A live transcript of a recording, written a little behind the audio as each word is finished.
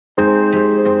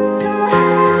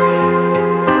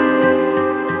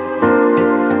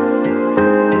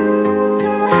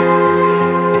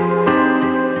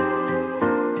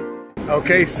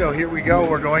Okay, so here we go.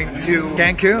 We're going to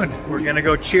Cancun. We're gonna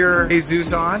go cheer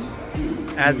Jesus on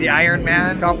at the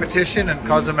Ironman competition in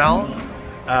Cozumel.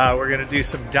 We're gonna do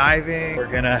some diving.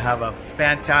 We're gonna have a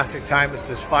fantastic time. It's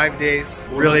just 5 days.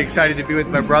 Really excited to be with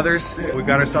my brothers. We've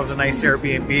got ourselves a nice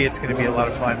Airbnb. It's gonna be a lot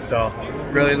of fun. So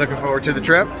really looking forward to the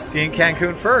trip. See you in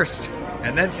Cancun first,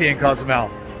 and then see you in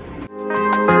Cozumel.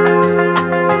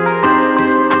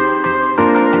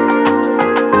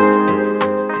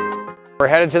 We're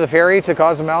headed to the ferry to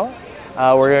Cozumel.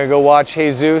 We're gonna go watch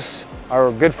Jesus,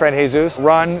 our good friend Jesus,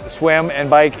 run, swim, and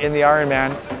bike in the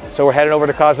Ironman. So we're heading over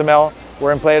to Cozumel.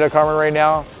 We're in Playa del Carmen right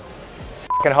now.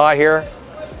 It's hot here.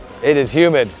 It is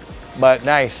humid, but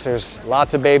nice. There's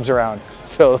lots of babes around.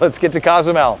 So let's get to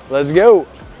Cozumel. Let's go.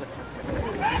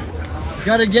 You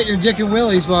gotta get your dick and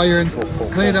willies while you're in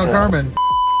Playa del Carmen.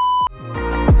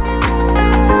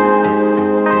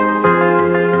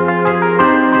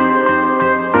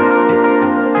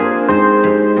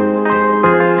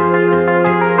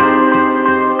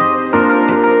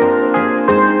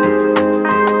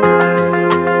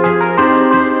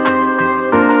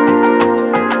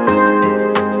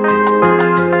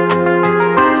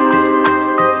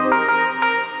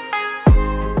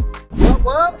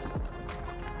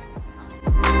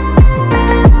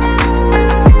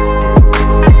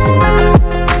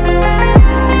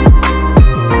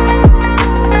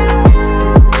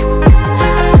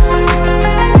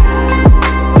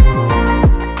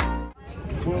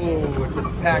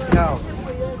 Packed house.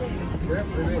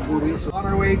 On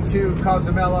our way to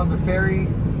Cozumel on the ferry,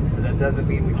 but that doesn't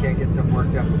mean we can't get some work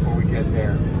done before we get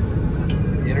there.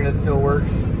 The internet still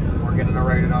works. We're getting a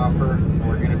write-in offer. And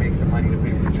we're gonna make some money to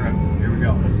pay for the trip. Here we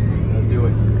go. Let's do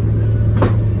it.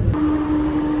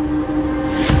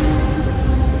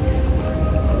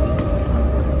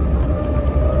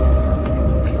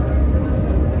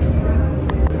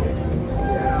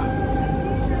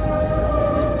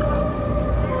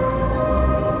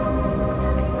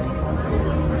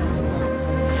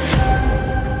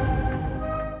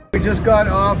 We just got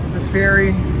off the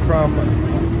ferry from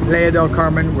Playa del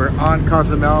Carmen. We're on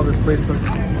Cozumel. This place looks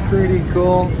pretty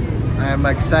cool. I'm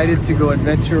excited to go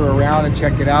adventure around and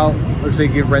check it out. Looks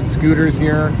like you can rent scooters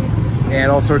here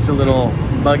and all sorts of little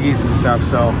buggies and stuff.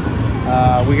 So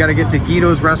we got to get to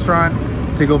Guido's restaurant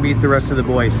to go meet the rest of the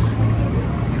boys.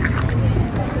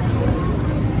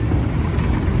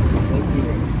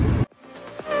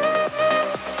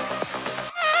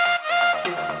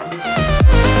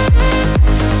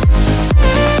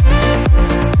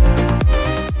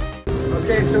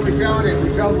 So we found it. We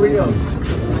found Guido's.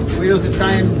 Guido's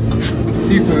Italian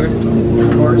seafood,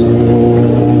 of course.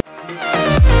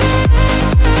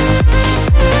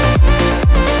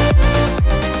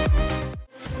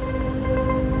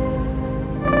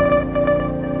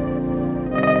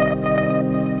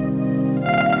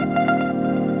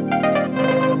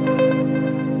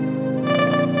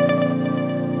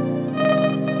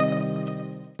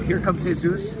 Here comes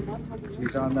Jesus.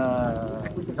 He's on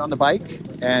the bike,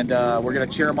 and we're gonna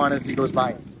cheer him on as he goes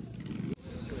by.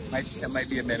 That might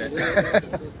be a minute.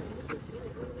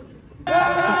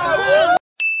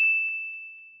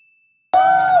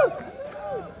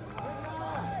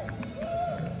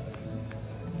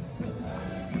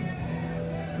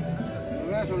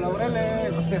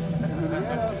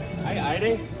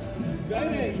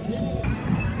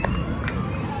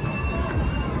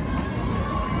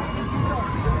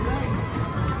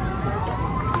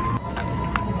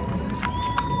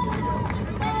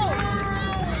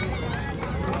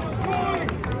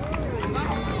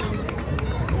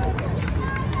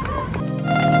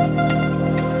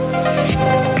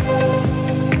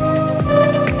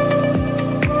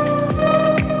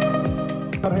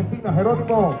 Argentina,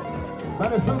 Jerónimo,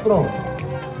 Alessandro.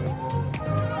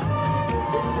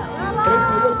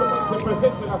 38 se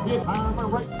presenta en la fiesta.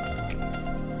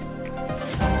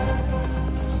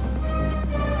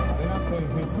 Adelante,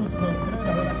 Jesús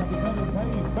Contreras de la capital del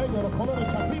país. Bello, los colores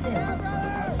chapines.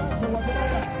 Adelante,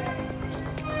 Guatemala.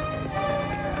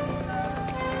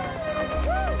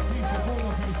 Sí, seguro,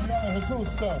 felicidades, Jesús.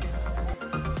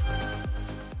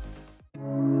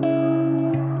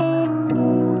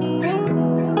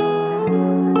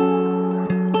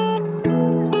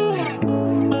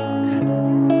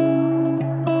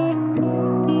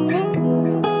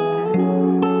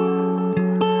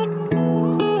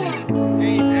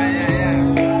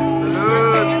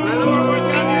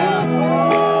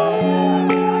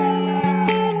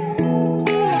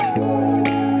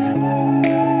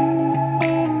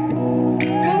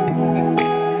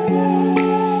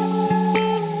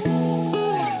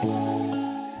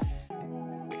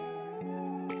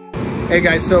 Hey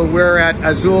guys, so we're at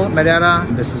Azul, Madera.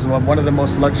 This is one of the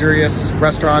most luxurious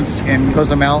restaurants in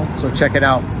Cozumel, so check it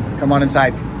out. Come on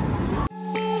inside.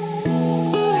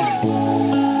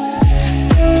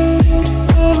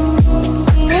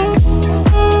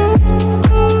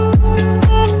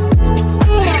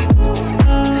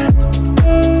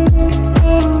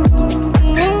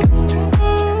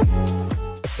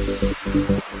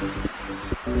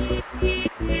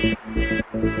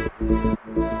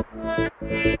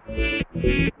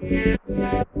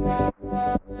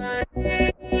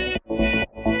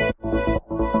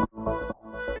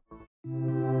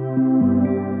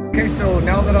 Okay, so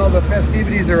now that all the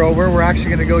festivities are over, we're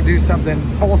actually gonna go do something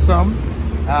wholesome.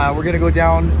 We're gonna go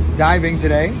down diving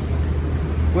today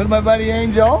with my buddy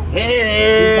Angel.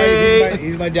 Hey!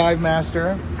 He's my dive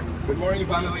master. Good morning,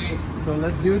 family. So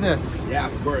let's do this. Yeah,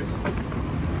 of course.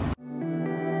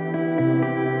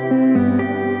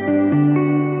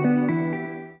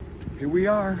 Here we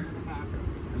are.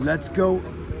 Let's go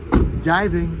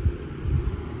diving.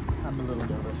 I'm a little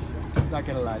nervous, not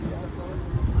gonna lie to you.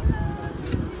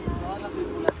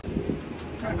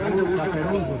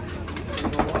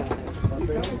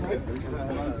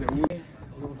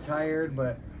 A little tired,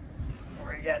 but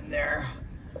we're getting there.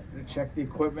 Gonna check the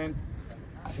equipment,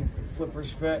 see if the flippers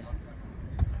fit.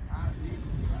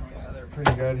 Yeah, they're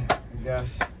pretty good, I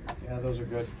guess. Yeah, those are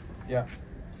good. Yeah.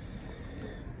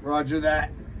 Roger that.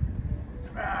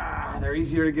 They're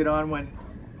easier to get on when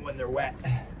they're wet.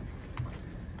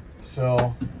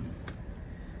 So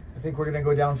I think we're gonna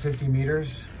go down 50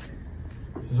 meters.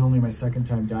 This is only my second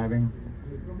time diving.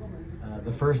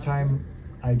 The first time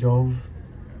I dove,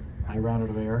 I ran out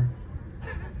of air.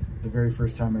 The very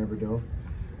first time I ever dove,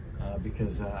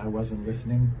 because I wasn't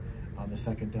listening on the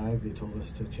second dive. They told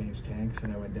us to change tanks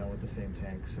and I went down with the same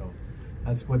tank. So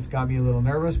that's what's got me a little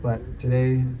nervous, but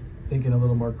today, thinking a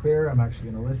little more clear, I'm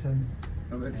actually gonna listen.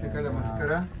 A ver, checa la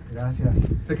máscara. Gracias.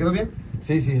 ¿Te quedó bien?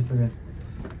 Sí, sí, está bien.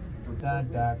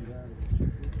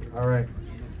 All right.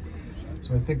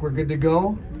 So I think we're good to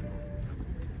go.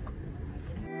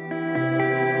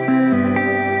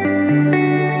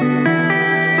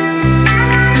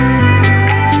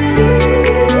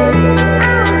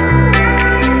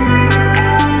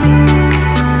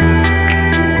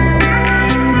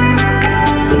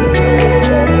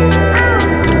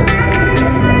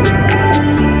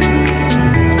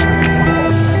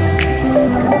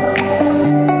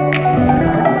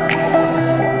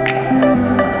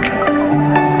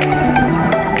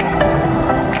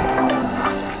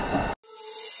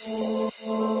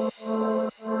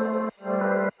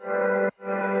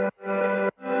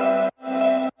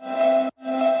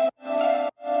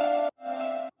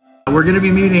 We're gonna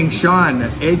be meeting Sean,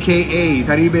 AKA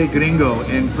Caribe Gringo,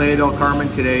 in Playa del Carmen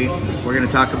today. We're gonna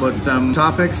talk about some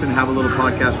topics and have a little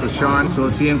podcast with Sean. So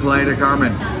we'll see you in Playa del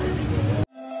Carmen.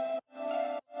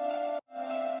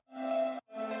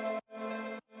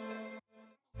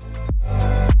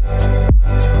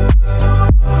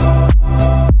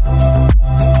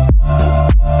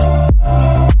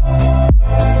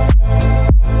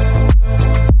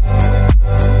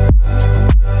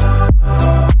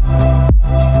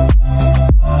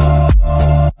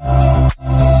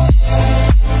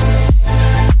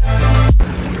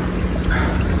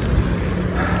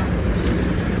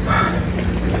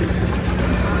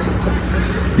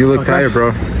 You look tired,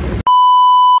 bro.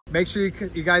 Make sure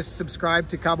you guys subscribe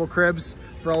to Cabo Cribs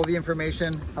for all the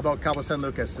information about Cabo San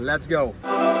Lucas. Let's go.